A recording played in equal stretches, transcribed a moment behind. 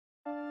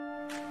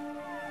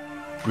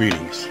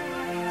Greetings,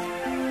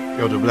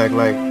 Elder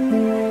Blacklight,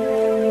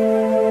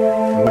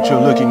 and what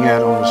you're looking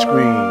at on the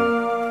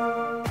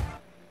screen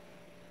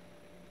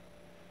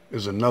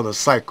is another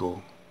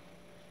cycle,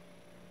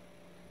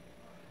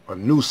 a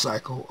new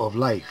cycle of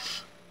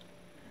life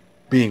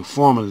being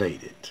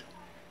formulated.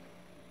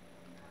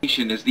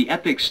 Is the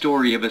epic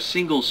story of a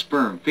single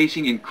sperm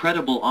facing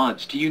incredible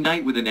odds to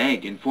unite with an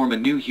egg and form a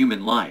new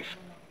human life.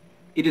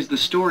 It is the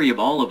story of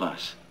all of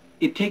us.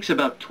 It takes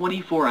about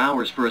 24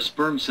 hours for a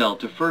sperm cell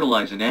to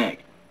fertilize an egg.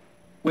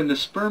 When the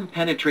sperm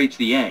penetrates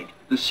the egg,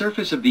 the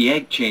surface of the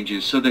egg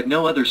changes so that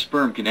no other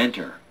sperm can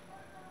enter.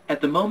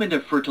 At the moment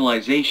of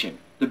fertilization,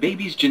 the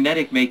baby's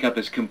genetic makeup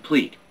is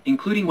complete,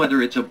 including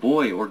whether it's a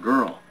boy or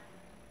girl.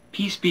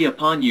 Peace be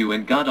upon you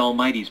and God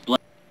Almighty's blessing.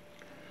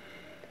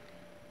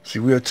 See,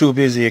 we are too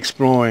busy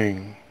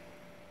exploring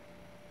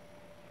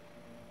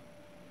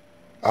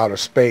outer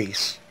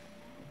space,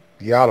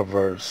 the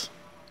outerverse,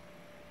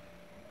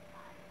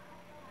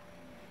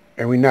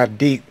 and we're not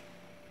deep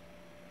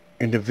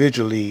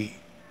individually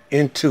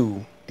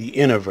into the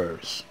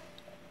innerverse.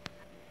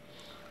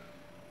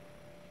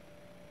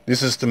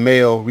 This is the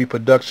male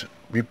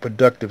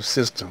reproductive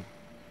system,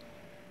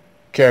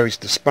 carries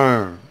the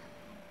sperm.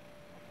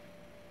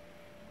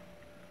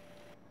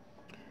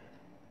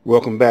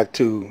 Welcome back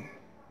to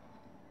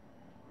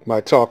my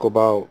talk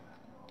about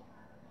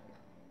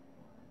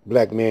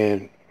black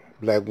man,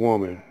 black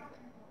woman,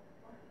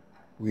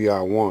 we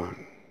are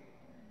one.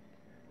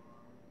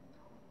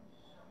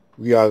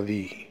 We are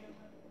the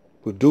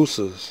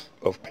producers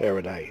of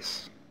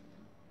paradise.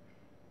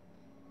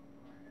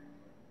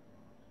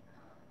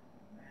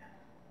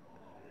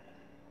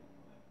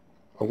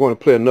 I'm going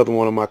to play another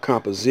one of my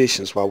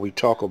compositions while we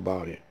talk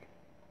about it.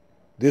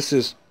 This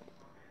is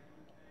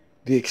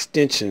the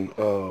extension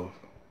of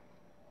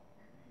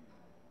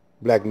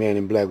black man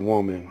and black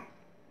woman,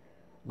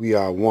 we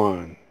are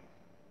one,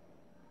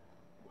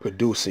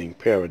 producing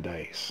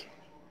paradise,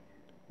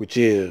 which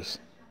is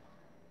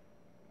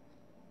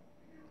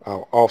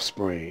our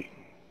offspring.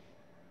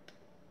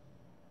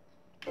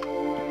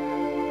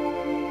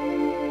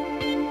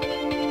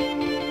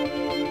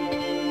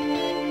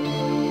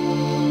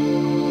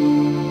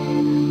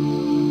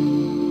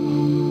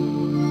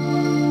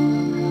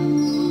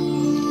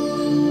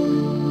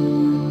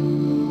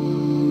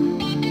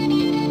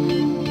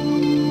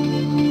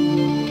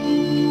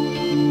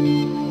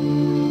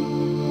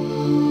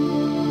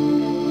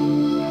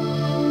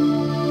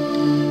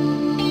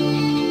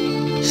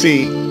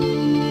 See,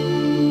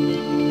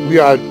 we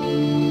are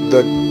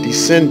the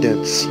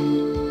descendants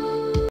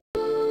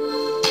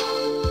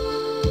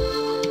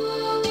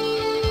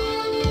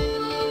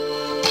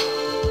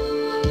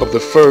of the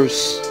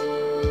first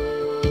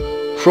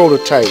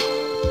prototype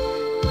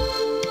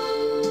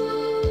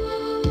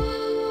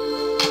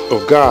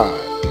of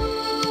God,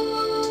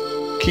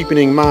 keeping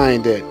in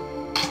mind that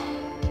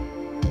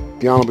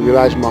the Honorable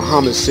Elijah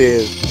Muhammad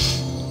says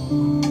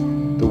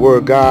the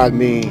word God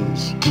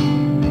means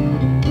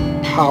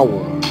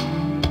power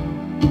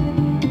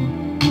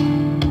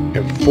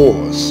and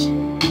force.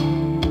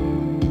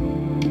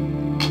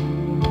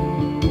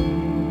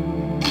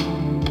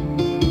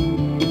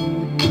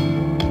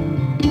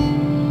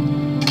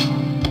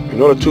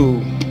 In order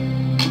to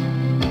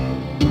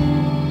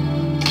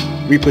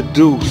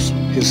reproduce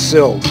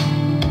himself,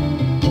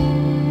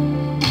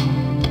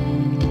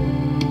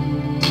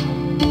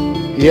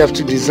 he has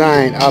to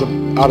design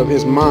out of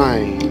his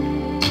mind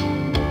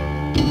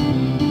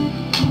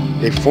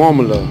a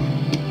formula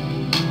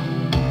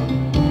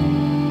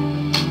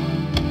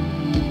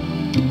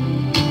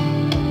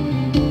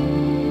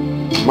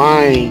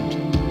mind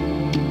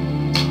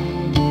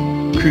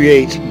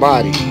creates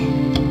body.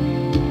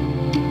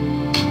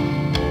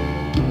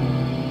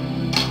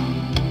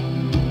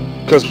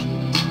 Because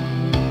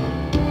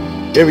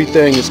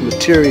everything is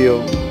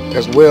material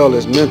as well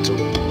as mental.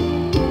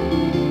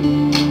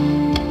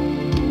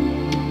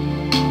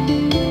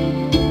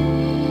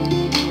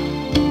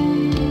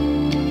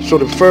 So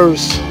the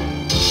first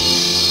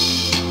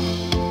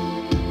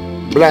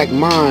black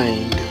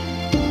mind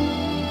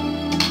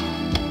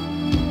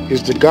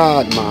is the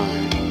God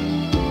mind,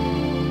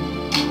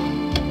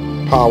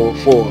 power,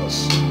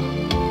 force.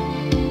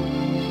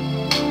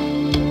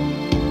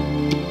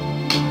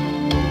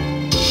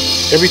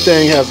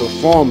 Everything has a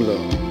formula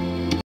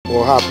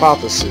or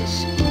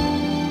hypothesis.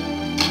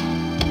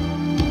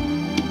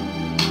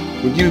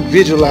 When you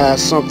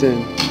visualize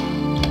something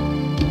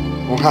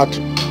on how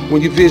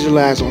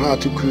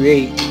to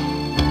create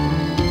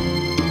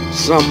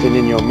something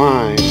in your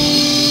mind,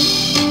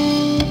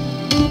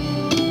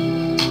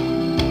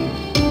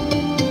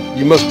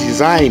 you must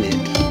design it.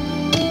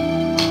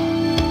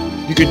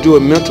 You could do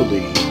it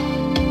mentally,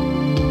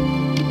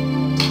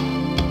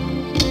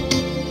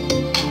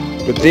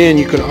 but then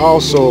you can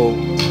also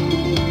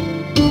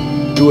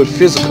do it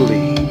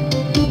physically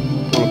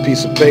on a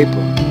piece of paper.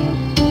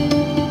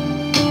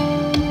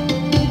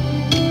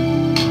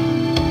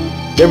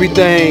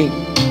 Everything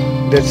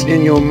that's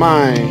in your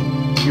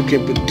mind, you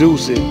can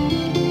produce it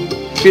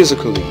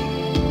physically.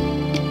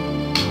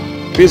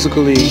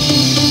 Physically,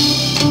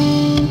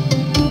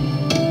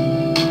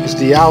 it's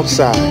the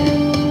outside,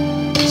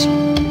 it's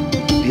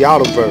the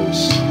outer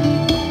verse.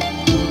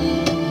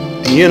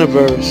 The inner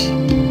verse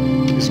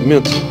is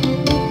mental.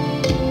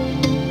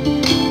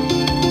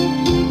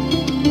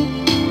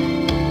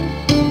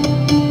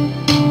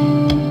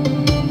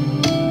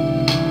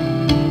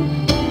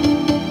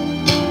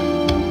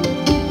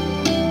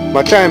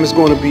 My time is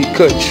going to be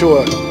cut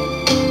short.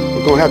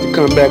 We're going to have to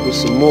come back with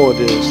some more of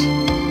this.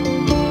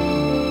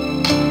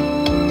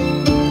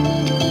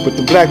 But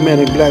the black man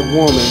and black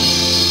woman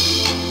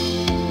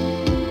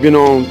been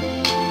on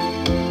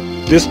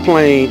this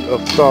plane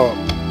of thought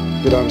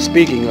that I'm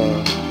speaking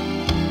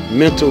of,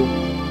 mental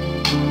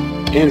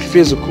and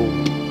physical,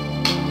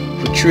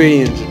 for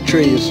trillions and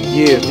trillions of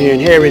years. They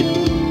inherit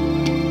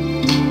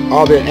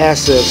all their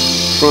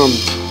assets from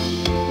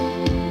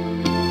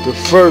the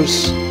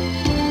first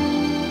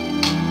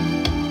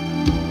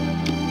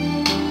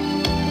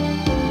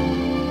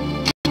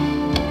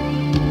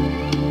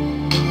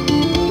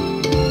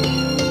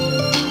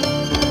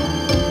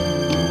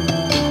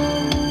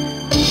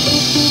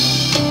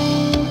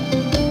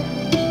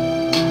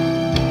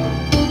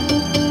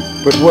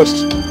But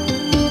what's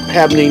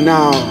happening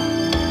now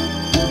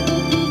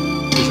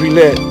is we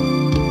let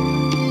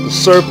the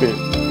serpent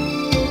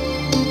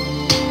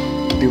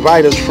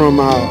divide us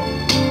from our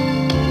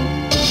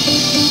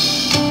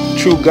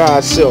true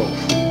God self.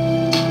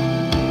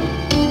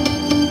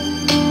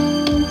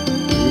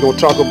 We're going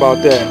to talk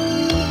about that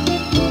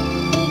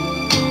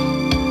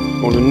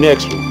on the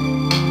next one.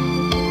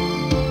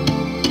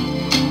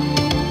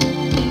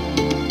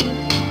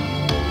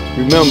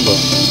 Remember,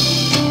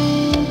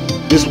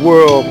 this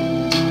world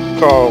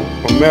called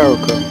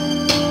America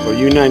or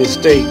United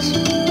States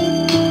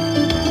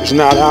is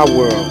not our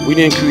world. We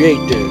didn't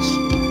create this.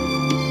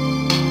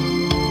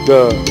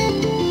 The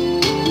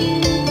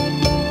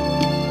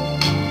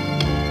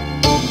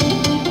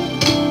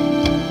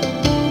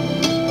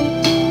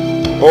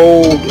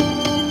old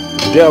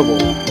devil,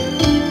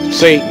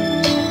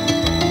 Satan,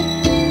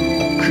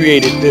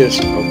 created this,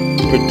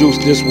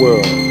 produced this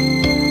world.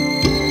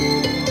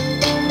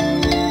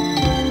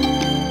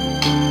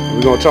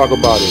 We're going to talk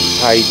about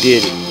it, how he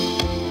did it.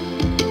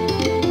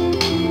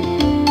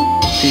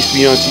 Peace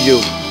be unto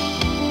you.